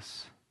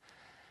Jesus,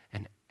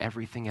 and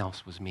everything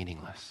else was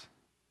meaningless.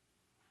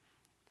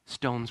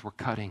 Stones were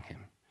cutting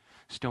him.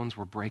 Stones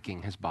were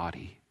breaking his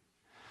body.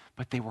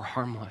 But they were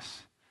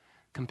harmless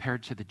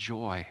compared to the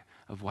joy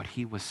of what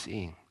he was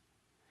seeing.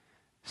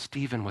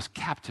 Stephen was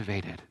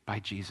captivated by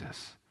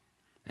Jesus,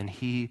 and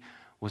he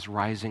was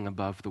rising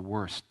above the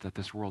worst that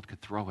this world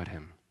could throw at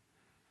him.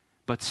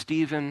 But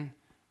Stephen,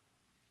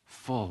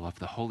 full of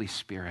the Holy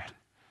Spirit,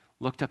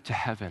 looked up to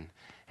heaven,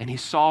 and he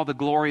saw the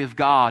glory of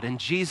God and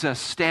Jesus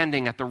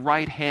standing at the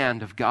right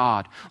hand of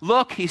God.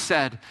 "Look," he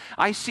said,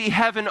 "I see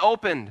heaven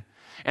opened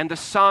and the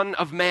Son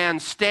of Man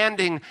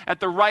standing at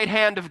the right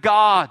hand of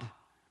God."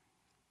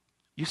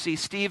 You see,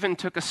 Stephen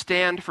took a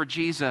stand for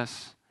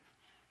Jesus,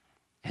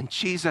 and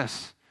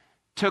Jesus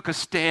took a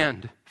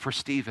stand for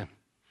Stephen.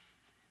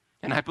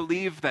 And I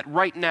believe that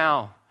right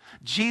now,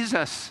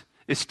 Jesus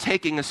is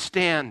taking a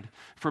stand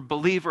for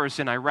believers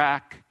in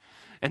Iraq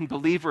and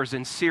believers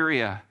in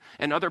Syria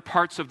and other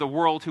parts of the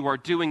world who are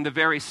doing the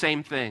very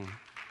same thing.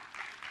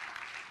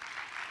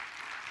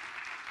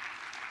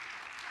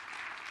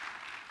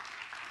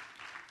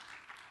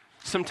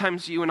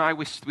 Sometimes you and I,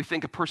 we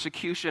think of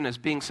persecution as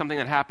being something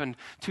that happened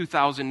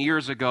 2,000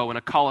 years ago in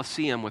a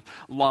Colosseum with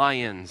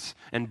lions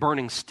and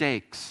burning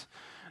stakes.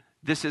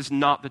 This is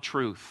not the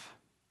truth.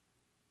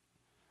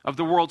 Of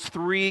the world's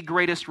three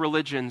greatest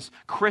religions,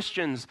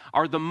 Christians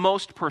are the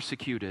most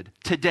persecuted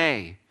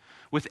today,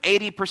 with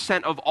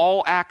 80% of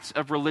all acts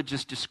of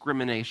religious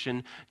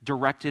discrimination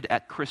directed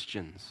at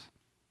Christians.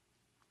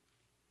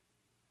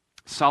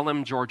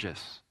 Salim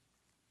Georges,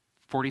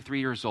 43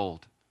 years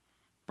old,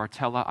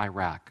 Bartella,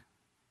 Iraq.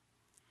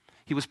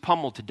 He was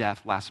pummeled to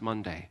death last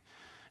Monday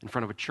in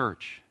front of a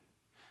church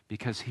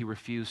because he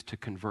refused to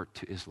convert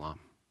to Islam.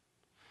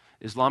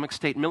 Islamic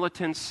State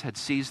militants had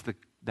seized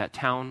that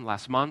town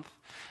last month,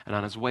 and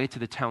on his way to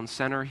the town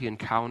center, he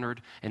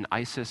encountered an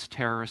ISIS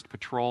terrorist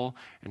patrol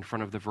in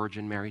front of the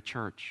Virgin Mary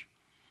Church.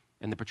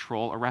 And the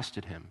patrol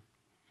arrested him,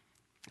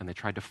 and they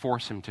tried to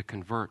force him to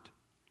convert.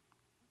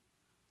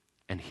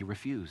 And he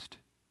refused.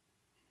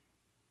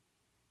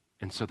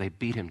 And so they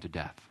beat him to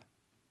death,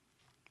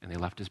 and they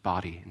left his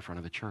body in front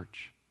of the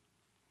church.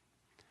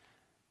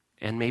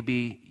 And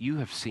maybe you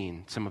have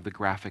seen some of the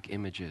graphic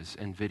images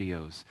and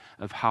videos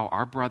of how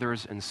our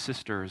brothers and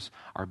sisters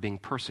are being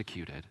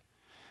persecuted.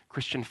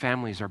 Christian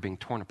families are being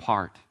torn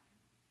apart.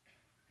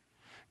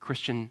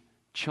 Christian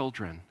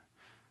children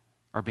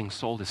are being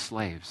sold as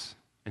slaves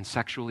and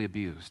sexually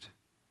abused.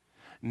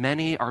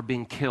 Many are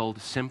being killed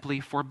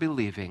simply for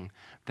believing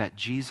that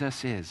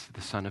Jesus is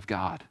the Son of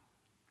God.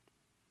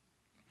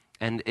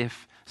 And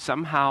if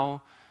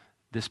somehow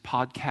this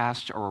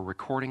podcast or a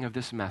recording of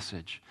this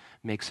message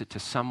makes it to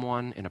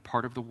someone in a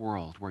part of the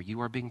world where you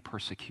are being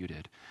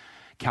persecuted,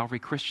 Calvary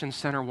Christian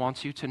Center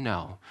wants you to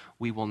know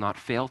we will not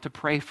fail to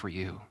pray for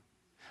you.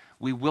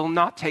 We will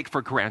not take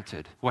for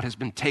granted what has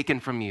been taken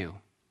from you.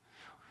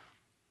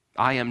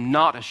 I am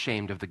not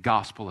ashamed of the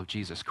gospel of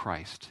Jesus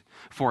Christ,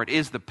 for it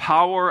is the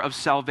power of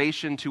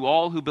salvation to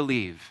all who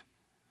believe.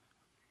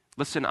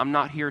 Listen, I'm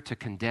not here to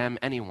condemn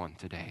anyone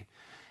today.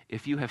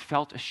 If you have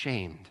felt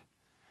ashamed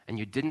and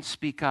you didn't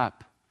speak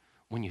up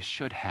when you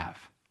should have,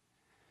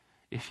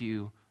 if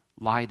you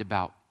lied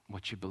about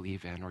what you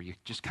believe in, or you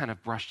just kind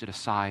of brushed it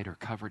aside or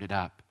covered it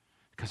up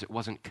because it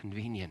wasn't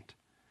convenient,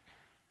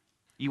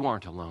 you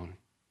aren't alone.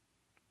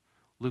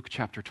 Luke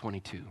chapter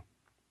 22.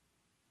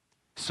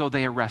 So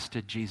they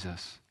arrested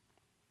Jesus,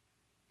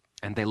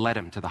 and they led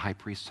him to the high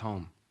priest's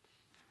home.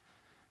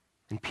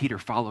 And Peter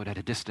followed at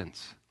a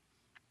distance.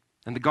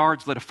 And the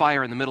guards lit a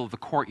fire in the middle of the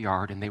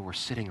courtyard, and they were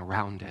sitting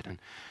around it. And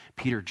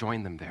Peter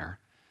joined them there.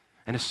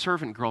 And a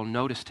servant girl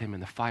noticed him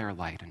in the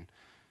firelight, and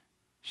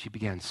she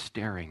began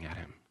staring at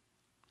him.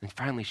 And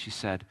finally she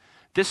said,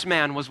 "This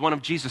man was one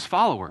of Jesus'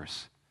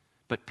 followers."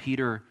 But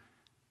Peter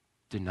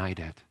denied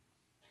it.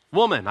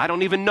 "Woman, I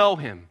don't even know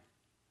him."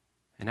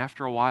 And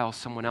after a while,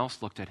 someone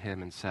else looked at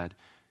him and said,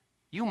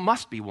 "You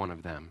must be one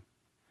of them."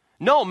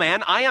 "No,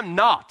 man, I am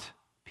not,"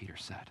 Peter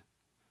said.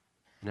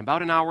 And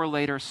about an hour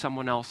later,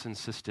 someone else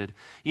insisted,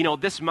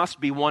 "This must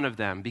be one of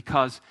them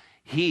because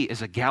he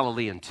is a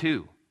Galilean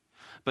too."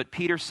 But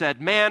Peter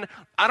said, "Man,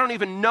 I don't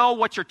even know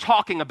what you're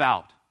talking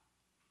about."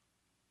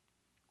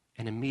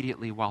 And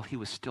immediately, while he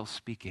was still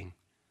speaking,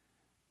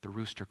 the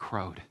rooster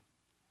crowed.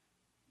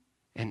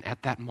 And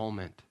at that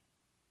moment,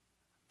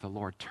 the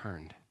Lord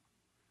turned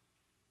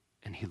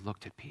and he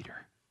looked at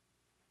Peter.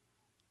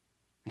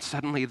 And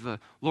suddenly the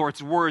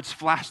Lord's words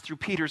flashed through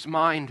Peter's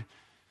mind.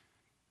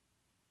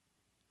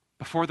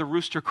 "Before the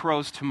rooster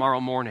crows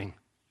tomorrow morning,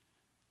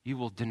 you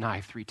will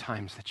deny 3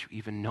 times that you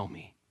even know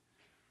me."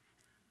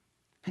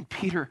 And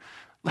Peter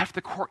left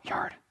the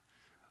courtyard,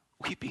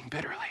 weeping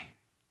bitterly.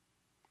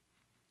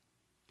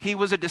 He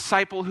was a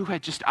disciple who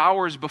had just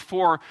hours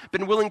before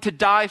been willing to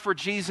die for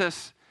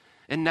Jesus.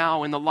 And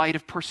now, in the light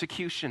of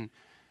persecution,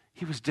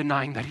 he was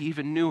denying that he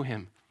even knew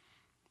him.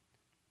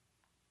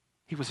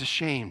 He was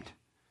ashamed.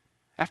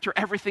 After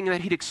everything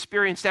that he'd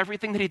experienced,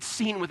 everything that he'd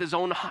seen with his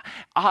own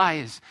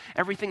eyes,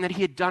 everything that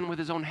he had done with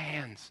his own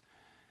hands,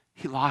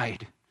 he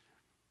lied.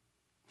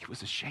 He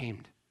was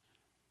ashamed.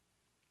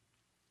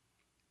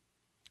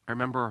 I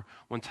remember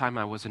one time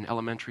I was in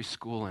elementary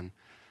school and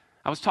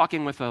I was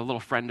talking with a little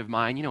friend of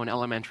mine. In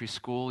elementary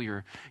school,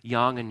 you're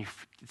young and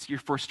you're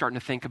first starting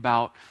to think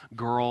about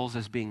girls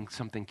as being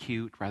something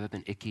cute rather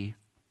than icky.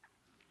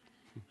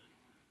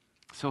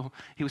 So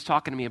he was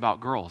talking to me about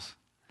girls.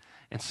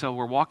 And so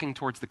we're walking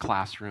towards the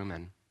classroom,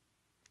 and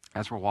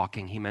as we're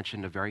walking, he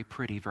mentioned a very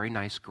pretty, very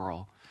nice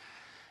girl.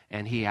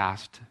 And he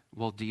asked,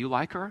 "Well, do you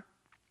like her?"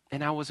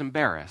 And I was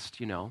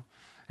embarrassed,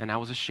 and I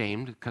was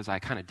ashamed because I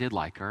kind of did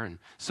like her. And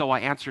so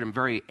I answered him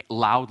very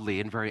loudly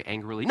and very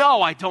angrily,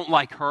 "No, I don't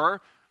like her."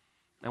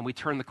 And we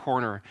turned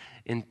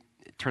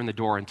the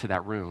door into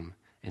that room,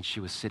 and she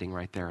was sitting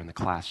right there in the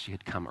class. She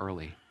had come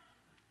early.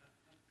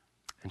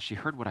 And she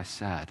heard what I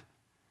said,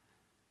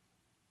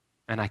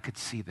 and I could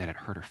see that it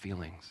hurt her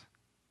feelings.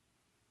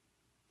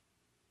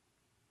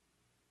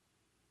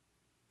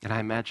 And I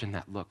imagine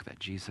that look that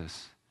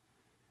Jesus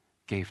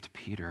gave to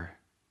Peter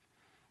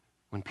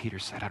when Peter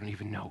said, "I don't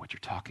even know what you're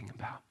talking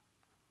about."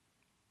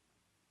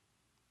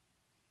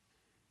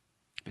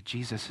 But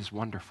Jesus is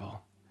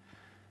wonderful,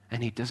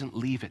 and he doesn't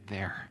leave it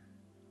there.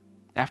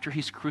 After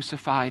he's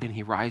crucified and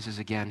he rises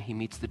again, he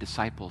meets the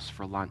disciples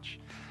for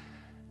lunch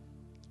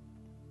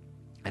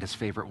at his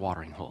favorite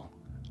watering hole,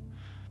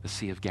 the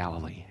Sea of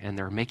Galilee. And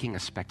they're making a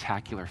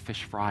spectacular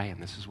fish fry,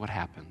 and this is what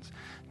happens.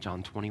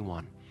 John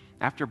 21.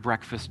 After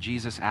breakfast,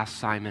 Jesus asked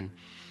Simon,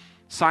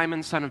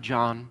 "Simon, son of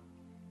John,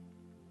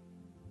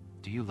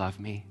 do you love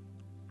me?"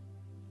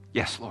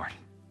 "Yes, Lord.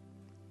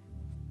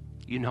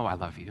 You know I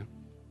love you.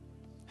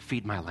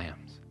 Feed my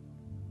lambs."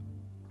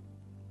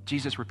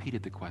 Jesus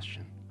repeated the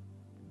question.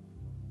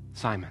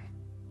 "Simon,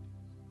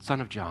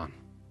 son of John,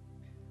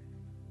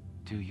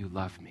 do you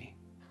love me?"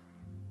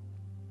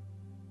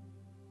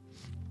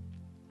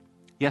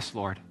 "Yes,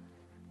 Lord.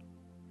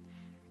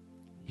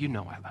 You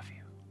know I love you.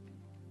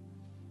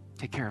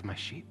 Take care of my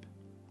sheep,"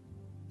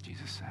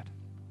 Jesus said.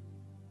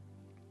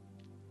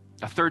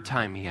 A third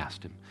time he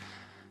asked him,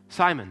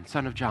 "Simon,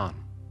 son of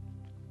John,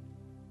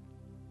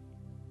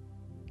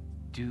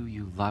 do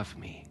you love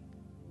me?"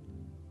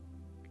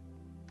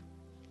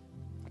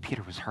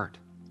 Peter was hurt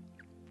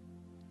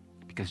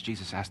because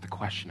Jesus asked the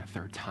question a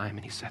third time,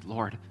 and he said,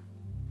 "Lord,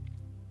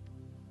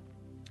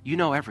 you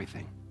know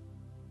everything.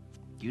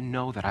 You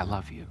know that I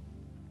love you."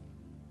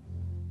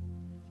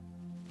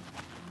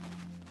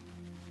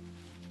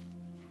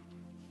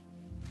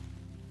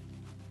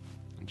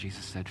 And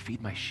Jesus said,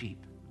 "Feed my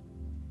sheep."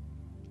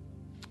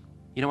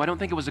 I don't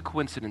think it was a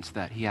coincidence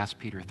that he asked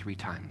Peter 3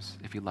 times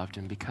if he loved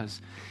him,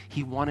 because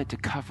he wanted to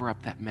cover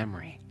up that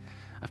memory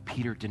of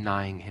Peter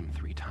denying him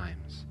 3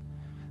 times.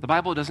 The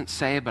Bible doesn't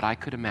say, but I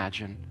could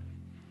imagine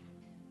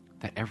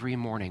that every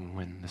morning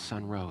when the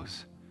sun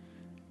rose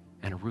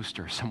and a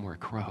rooster somewhere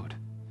crowed,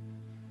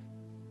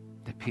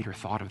 that Peter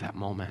thought of that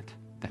moment,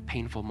 that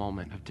painful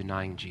moment of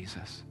denying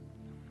Jesus.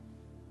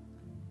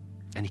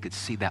 And he could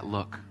see that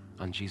look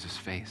on Jesus'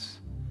 face.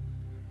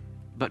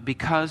 But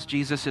because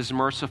Jesus is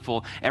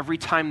merciful, every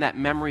time that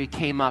memory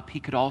came up, he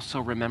could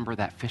also remember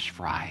that fish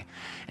fry,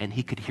 and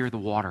he could hear the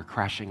water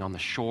crashing on the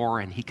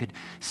shore, and he could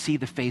see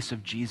the face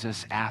of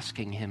Jesus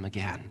asking him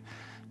again,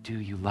 "Do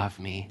you love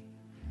me?"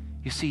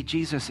 You see,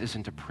 Jesus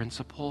isn't a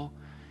principle,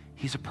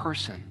 he's a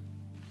person.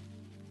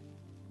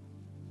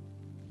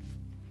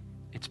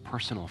 It's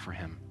personal for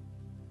him.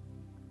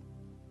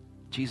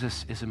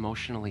 Jesus is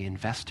emotionally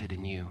invested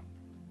in you,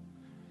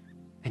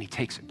 and he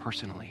takes it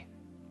personally.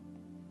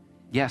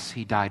 Yes,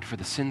 he died for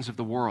the sins of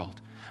the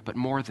world, but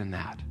more than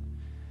that,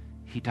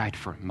 He died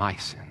for my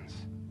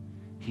sins.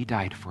 He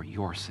died for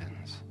your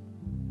sins.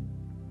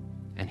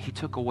 And he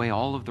took away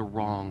all of the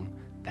wrong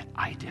that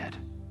I did.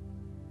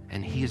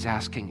 And he is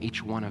asking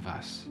each one of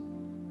us,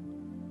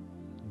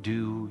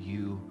 do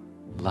you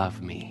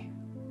love me?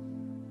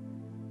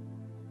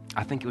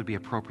 I think it would be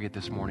appropriate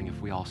this morning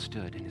if we all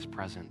stood in his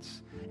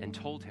presence and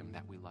told him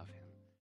that we love him.